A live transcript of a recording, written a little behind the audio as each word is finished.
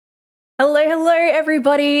Hello,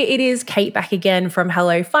 everybody. It is Kate back again from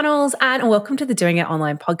Hello Funnels, and welcome to the Doing It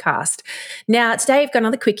Online podcast. Now, today I've got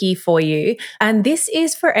another quickie for you, and this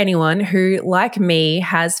is for anyone who, like me,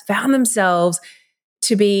 has found themselves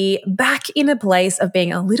to be back in a place of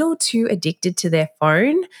being a little too addicted to their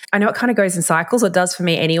phone. I know it kind of goes in cycles, or it does for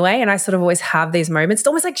me anyway, and I sort of always have these moments. It's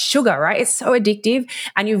almost like sugar, right? It's so addictive,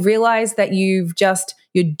 and you realize that you're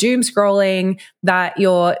doom scrolling, that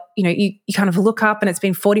you kind of look up and it's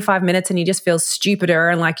been 45 minutes and you just feel stupider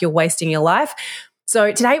and like you're wasting your life.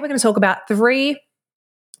 So today we're going to talk about 3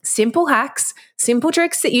 simple hacks, simple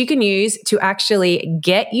tricks that you can use to actually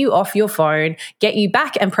get you off your phone, get you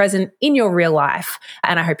back and present in your real life.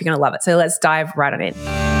 And I hope you're going to love it. So let's dive right on in.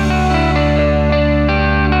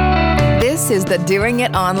 This is the Doing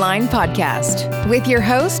It Online podcast with your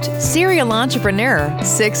host, serial entrepreneur,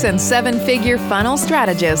 6- and 7-figure funnel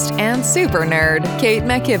strategist, and super nerd, Kate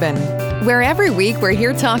McKibben. Where every week we're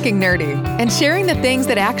here talking nerdy and sharing the things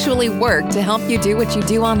that actually work to help you do what you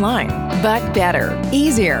do online, but better,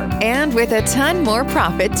 easier, and with a ton more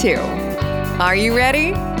profit too. Are you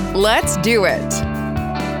ready? Let's do it.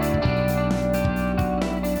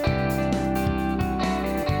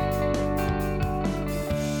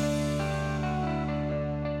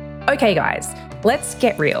 Okay, guys, let's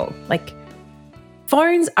get real. Like,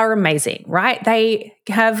 phones are amazing, right? They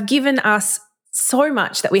have given us so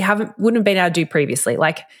much that we wouldn't have been able to do previously,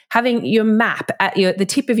 like having your map at the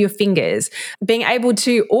tip of your fingers, being able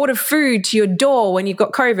to order food to your door when you've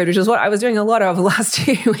got COVID, which is what I was doing a lot of the last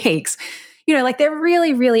 2 weeks. Like they're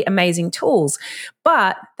really, really amazing tools,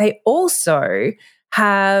 but they also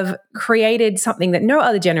have created something that no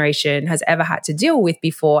other generation has ever had to deal with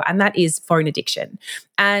before, and that is phone addiction.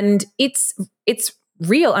 And it's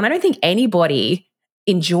real, and I don't think anybody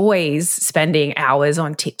enjoys spending hours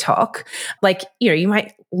on TikTok. Like, you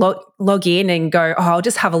might log in and go, oh, I'll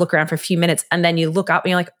just have a look around for a few minutes, and then you look up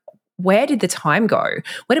and you're like, where did the time go?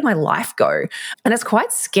 Where did my life go? And it's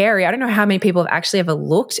quite scary. I don't know how many people have actually ever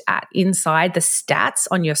looked at inside the stats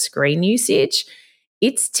on your screen usage.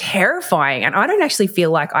 It's terrifying. And I don't actually feel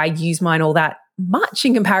like I use mine all that much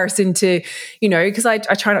in comparison to, because I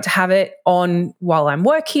try not to have it on while I'm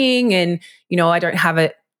working, and, I don't have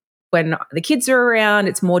it when the kids are around.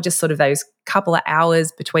 It's more just sort of those couple of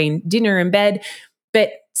hours between dinner and bed.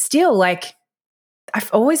 But still, like, I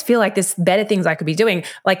always feel like there's better things I could be doing.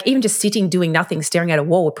 Like even just sitting, doing nothing, staring at a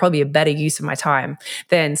wall would probably be a better use of my time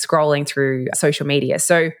than scrolling through social media.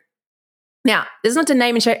 So now, this is not to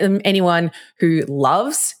name and shame anyone who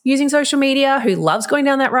loves using social media, who loves going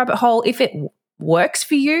down that rabbit hole. If it works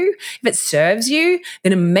for you, if it serves you,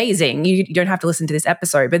 then amazing. You don't have to listen to this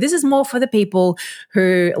episode. But this is more for the people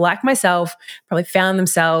who, like myself, probably found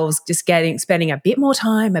themselves just spending a bit more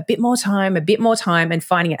time, and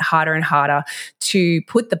finding it harder and harder to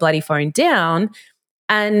put the bloody phone down.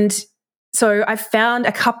 And so I've found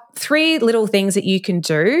 3 little things that you can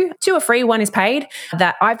do. 2 are free, 1 is paid,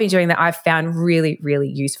 that I've been doing that I've found really, really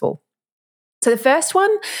useful. So the first one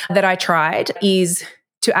that I tried is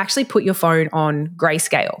to actually put your phone on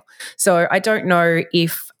grayscale. So I don't know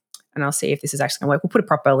and I'll see if this is actually going to work. We'll put a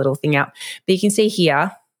proper little thing out. But you can see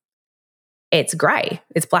here, it's gray.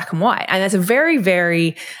 It's black and white. And that's a very,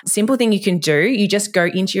 very simple thing you can do. You just go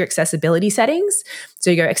into your accessibility settings.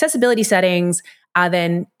 So you go accessibility settings,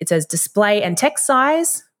 then it says display and text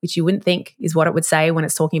size, which you wouldn't think is what it would say when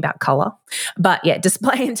it's talking about color. But yeah,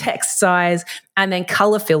 display and text size, and then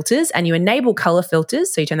color filters, and you enable color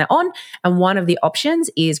filters. So you turn that on, and one of the options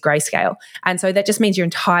is grayscale. And so that just means your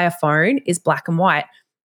entire phone is black and white.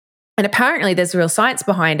 And apparently there's real science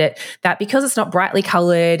behind it, that because it's not brightly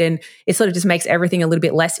colored and it sort of just makes everything a little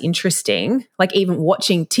bit less interesting, like even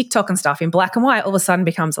watching TikTok and stuff in black and white all of a sudden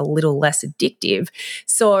becomes a little less addictive.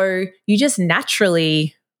 So you just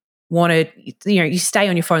naturally want to, you stay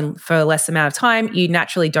on your phone for a less amount of time. You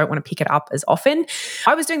naturally don't want to pick it up as often.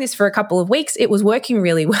 I was doing this for a couple of weeks. It was working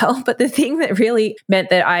really well. But the thing that really meant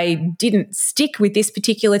that I didn't stick with this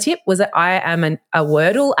particular tip was that I am a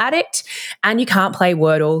Wordle addict, and you can't play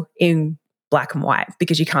Wordle in black and white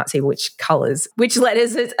because you can't see which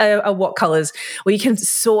letters are what colors. Well, you can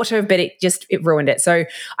sort of, but it ruined it. So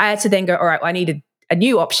I had to then go, all right, I needed a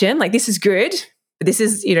new option. Like, this is good. This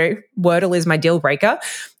is, Wordle is my deal breaker.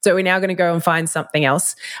 So we're now going to go and find something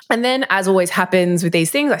else. And then, as always happens with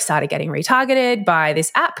these things, I started getting retargeted by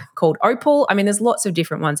this app called Opal. I mean, there's lots of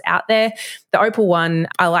different ones out there. The Opal one,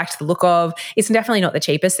 I liked the look of. It's definitely not the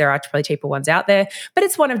cheapest. There are probably cheaper ones out there. But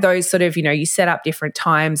it's one of those sort of, you set up different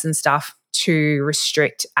times and stuff to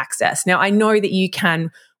restrict access. Now, I know that you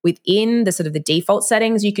can, within the sort of the default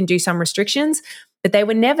settings, you can do some restrictions. but they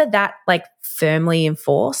were never that like firmly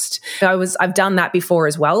enforced. I've done that before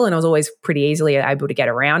as well, and I was always pretty easily able to get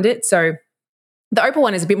around it. So the Opal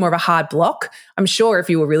one is a bit more of a hard block. I'm sure if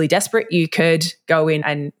you were really desperate, you could go in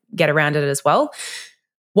and get around it as well.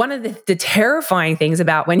 One of the terrifying things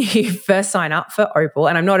about when you first sign up for Opal,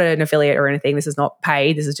 and I'm not an affiliate or anything, this is not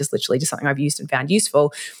paid, this is just literally just something I've used and found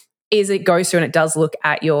useful, is it goes through and it does look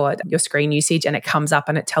at your screen usage, and it comes up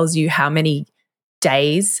and it tells you how many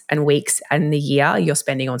days and weeks and the year you're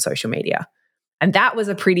spending on social media. And that was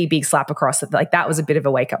a pretty big slap across it. Like that was a bit of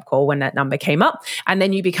a wake up call when that number came up. And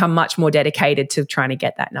then you become much more dedicated to trying to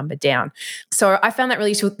get that number down. So I found that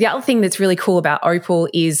really useful. The other thing that's really cool about Opal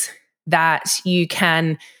is that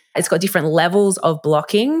it's got different levels of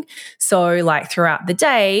blocking. So like throughout the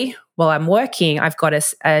day while I'm working, I've got a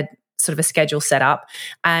sort of a schedule set up,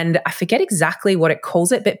 and I forget exactly what it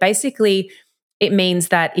calls it, but basically it means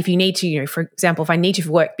that if you need to, for example, if I need to for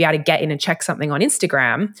work, be able to get in and check something on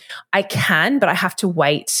Instagram, I can, but I have to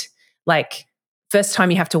wait. Like first time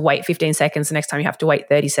you have to wait 15 seconds, the next time you have to wait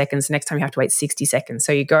 30 seconds, the next time you have to wait 60 seconds.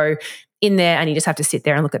 So you go in there and you just have to sit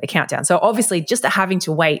there and look at the countdown. So obviously just having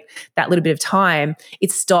to wait that little bit of time,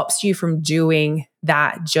 it stops you from doing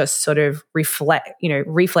that just sort of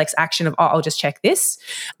reflex action of, I'll just check this,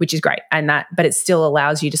 which is great. But it still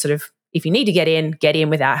allows you to sort of, if you need to get in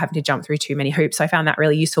without having to jump through too many hoops. So I found that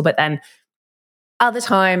really useful. But then other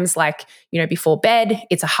times, like, before bed,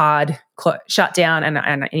 it's a hard shutdown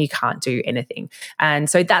and you can't do anything. And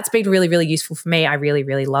so that's been really, really useful for me. I really,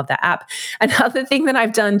 really love that app. Another thing that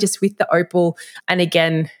I've done just with the Opal, and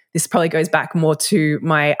again, this probably goes back more to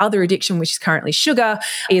my other addiction, which is currently sugar,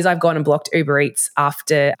 is I've gone and blocked Uber Eats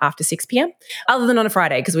after 6 p.m. Other than on a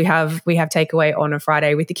Friday, because we have takeaway on a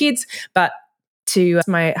Friday with the kids. But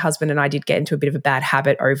my husband and I did get into a bit of a bad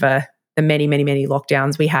habit over the many, many, many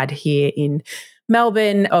lockdowns we had here in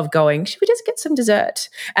Melbourne of going, should we just get some dessert?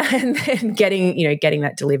 And then getting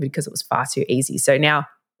that delivered because it was far too easy. So now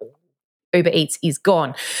Uber Eats is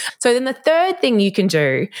gone. So then the third thing you can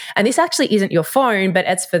do, and this actually isn't your phone, but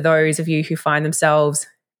it's for those of you who find themselves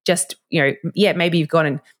just, maybe you've gone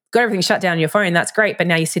and got everything shut down on your phone. That's great. But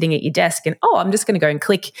now you're sitting at your desk and, I'm just going to go and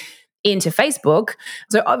click into Facebook.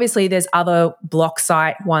 So obviously there's other block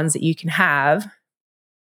site ones that you can have.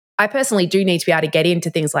 I personally do need to be able to get into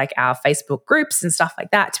things like our Facebook groups and stuff like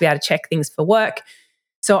that to be able to check things for work.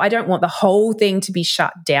 So I don't want the whole thing to be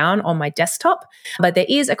shut down on my desktop. But there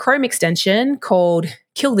is a Chrome extension called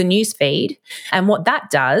Kill the Newsfeed. And what that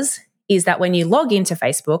does is that when you log into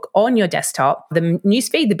Facebook on your desktop, the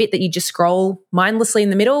newsfeed, the bit that you just scroll mindlessly in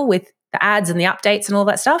the middle with the ads and the updates and all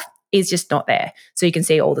that stuff, is just not there. So you can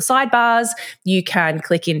see all the sidebars. You can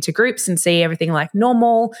click into groups and see everything like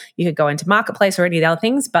normal. You could go into Marketplace or any of the other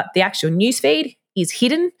things, but the actual newsfeed is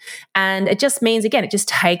hidden. And it just means, again, it just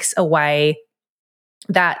takes away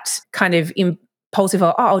that kind of impulsive,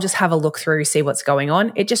 I'll just have a look through, see what's going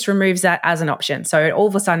on. It just removes that as an option. So it all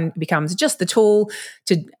of a sudden becomes just the tool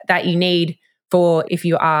that you need for if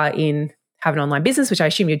you are have an online business, which I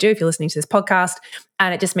assume you do if you're listening to this podcast.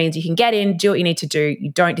 And it just means you can get in, do what you need to do.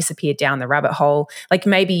 You don't disappear down the rabbit hole. Like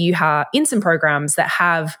maybe you are in some programs that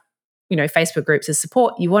have, Facebook groups as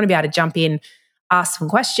support. You want to be able to jump in, ask some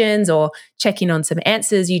questions or check in on some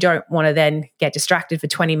answers. You don't want to then get distracted for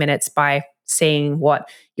 20 minutes by seeing what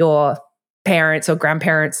your parents or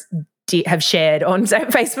grandparents have shared on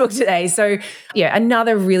Facebook today. So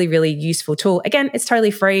another really, really useful tool. Again, it's totally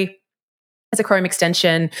free. It's a Chrome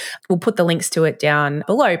extension. We'll put the links to it down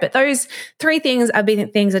below. But those three things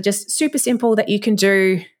are just super simple that you can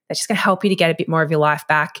do. That's just going to help you to get a bit more of your life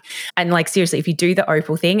back. And like seriously, if you do the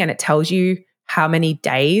Opal thing and it tells you how many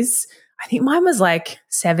days, I think mine was like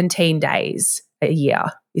 17 days a year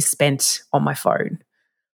is spent on my phone.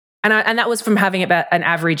 And that was from having about an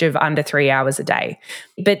average of under 3 hours a day.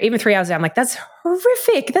 But even 3 hours a day, I'm like, that's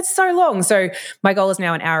horrific. That's so long. So my goal is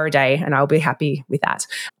now an hour a day and I'll be happy with that.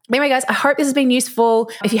 Anyway, guys, I hope this has been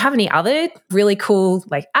useful. If you have any other really cool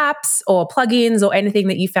like apps or plugins or anything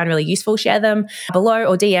that you found really useful, share them below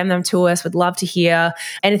or DM them to us. Would love to hear.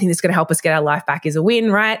 Anything that's going to help us get our life back is a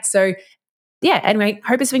win, right? So anyway,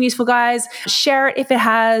 hope it's been useful, guys. Share it if it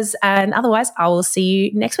has. And otherwise, I will see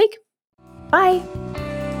you next week. Bye.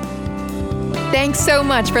 Thanks so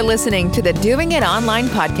much for listening to the Doing It Online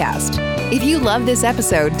podcast. If you love this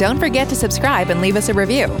episode, don't forget to subscribe and leave us a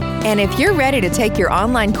review. And if you're ready to take your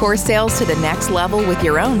online course sales to the next level with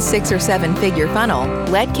your own 6 or 7 figure funnel,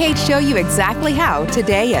 let Kate show you exactly how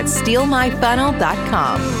today at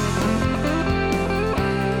stealmyfunnel.com.